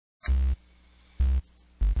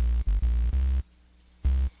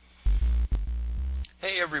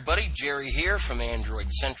everybody, Jerry here from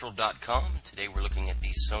Androidcentral.com. Today we're looking at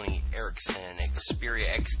the Sony Ericsson Xperia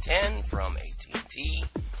X10 from AT&T.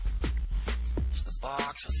 Here's the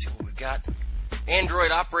box. Let's see what we've got.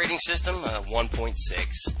 Android operating system 1.6,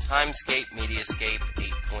 Timescape, Mediascape,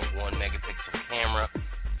 8.1 megapixel camera,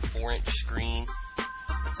 4-inch screen.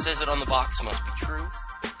 Says it on the box, must be true.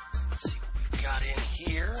 Let's see what we've got in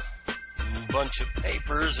here. A bunch of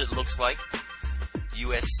papers, it looks like.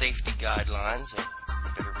 U.S. safety guidelines.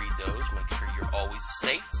 Better read those. Make sure you're always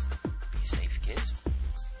safe. Be safe, kids.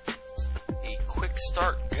 A quick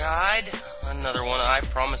start guide. Another one. I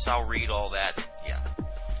promise I'll read all that. Yeah.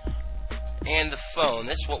 And the phone.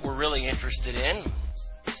 That's what we're really interested in.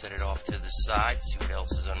 Set it off to the side. See what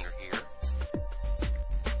else is under here.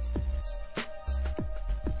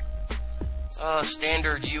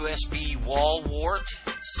 Standard USB wall wart.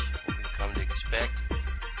 That's what we've come to expect.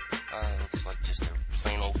 Looks like just a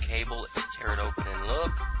plain old cable. Let's tear it open and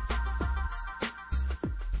look.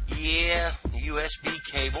 Yeah, USB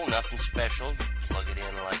cable, nothing special. Plug it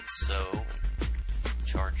in like so.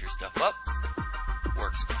 Charge your stuff up.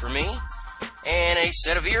 Works for me. And a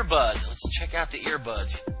set of earbuds. Let's check out the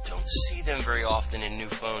earbuds. You don't see them very often in new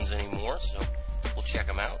phones anymore, so we'll check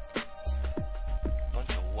them out. Bunch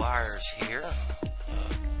of wires here.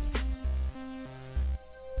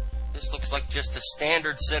 This looks like just a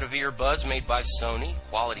standard set of earbuds made by Sony.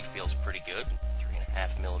 Quality feels pretty good.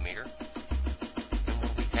 3.5 millimeter. And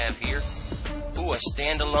what we have here, ooh, a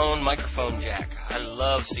standalone microphone jack. I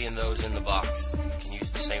love seeing those in the box. You can use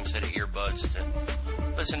the same set of earbuds to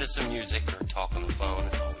listen to some music or talk on the phone.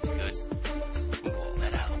 It's always good. Move all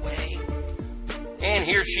that out of the way. And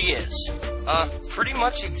here she is. Pretty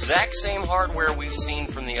much exact same hardware we've seen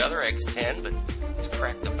from the other X10, but let's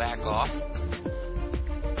crack the back off.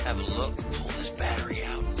 Have a look, pull this battery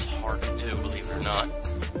out. It's hard to do, believe it or not.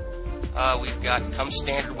 We've got, comes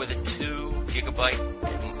standard with a 2 gigabyte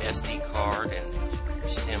SD card, and that's where your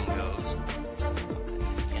SIM goes.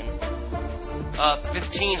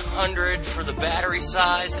 1500 for the battery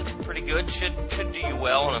size. That's pretty good. Should do you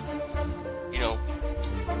well on a,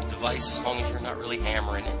 device as long as you're not really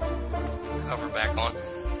hammering it. Cover back on.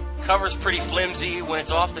 Cover's pretty flimsy when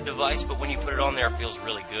it's off the device, but when you put it on there, it feels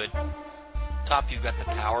really good. Top, you've got the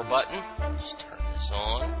power button. Just turn this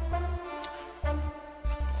on.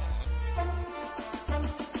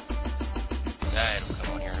 It'll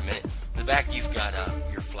come on here in a minute. In the back, you've got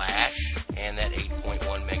your flash and that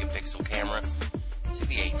 8.1 megapixel camera. See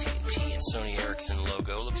the AT&T and Sony Ericsson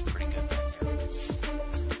logo. Looks pretty good back there.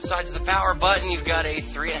 Besides the power button, you've got a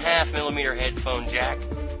 3.5 millimeter headphone jack.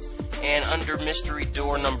 And under mystery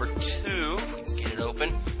door number 2, if we can get it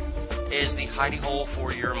open, is the hidey hole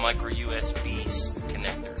for your micro USB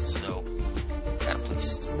connector. So that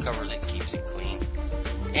place covers it, keeps it clean.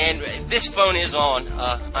 And this phone is on.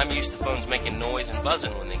 I'm used to phones making noise and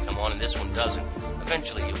buzzing when they come on, and this one doesn't.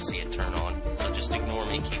 Eventually you'll see it turn on. So just ignore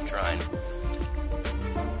me, keep trying.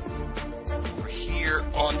 Over here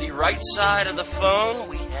on the right side of the phone,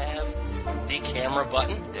 we have the camera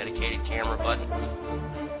button, dedicated camera button.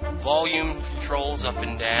 Volume controls up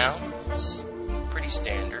and down. It's pretty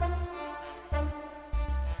standard.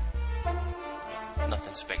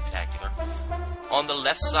 Nothing spectacular. On the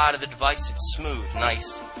left side of the device, it's smooth,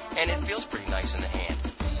 nice, and it feels pretty nice in the hand.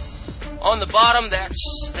 On the bottom,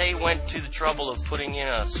 they went to the trouble of putting in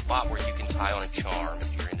a spot where you can tie on a charm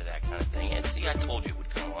if you're into that kind of thing. And see, I told you it would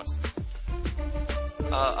come on.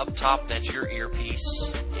 Up top, that's your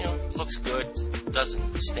earpiece. Looks good.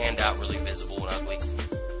 Doesn't stand out really visible and ugly.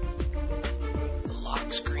 Move the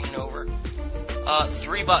lock screen over.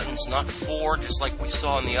 3 buttons, not 4, just like we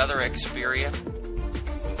saw in the other Xperia.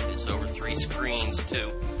 Over 3 screens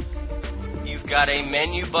too. You've got a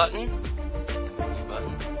menu button,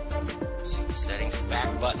 see the settings,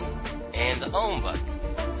 back button, and the home button.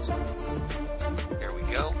 So, there we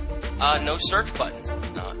go. No search button.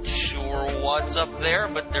 Not sure what's up there,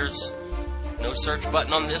 but there's no search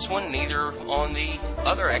button on this one. Neither on the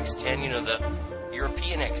other X10. The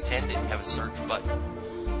European X10 didn't have a search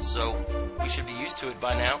button, so we should be used to it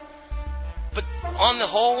by now. But on the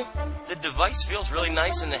whole, the device feels really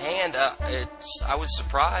nice in the hand. I was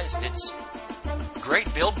surprised. It's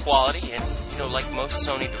great build quality, and like most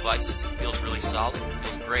Sony devices, it feels really solid. It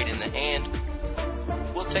feels great in the hand.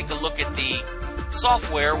 We'll take a look at the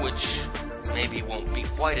software, which maybe won't be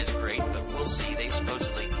quite as great, but we'll see. They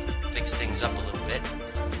supposedly fix things up a little bit,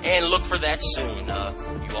 and look for that soon.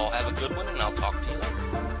 You all have a good one, and I'll talk to you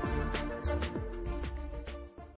later.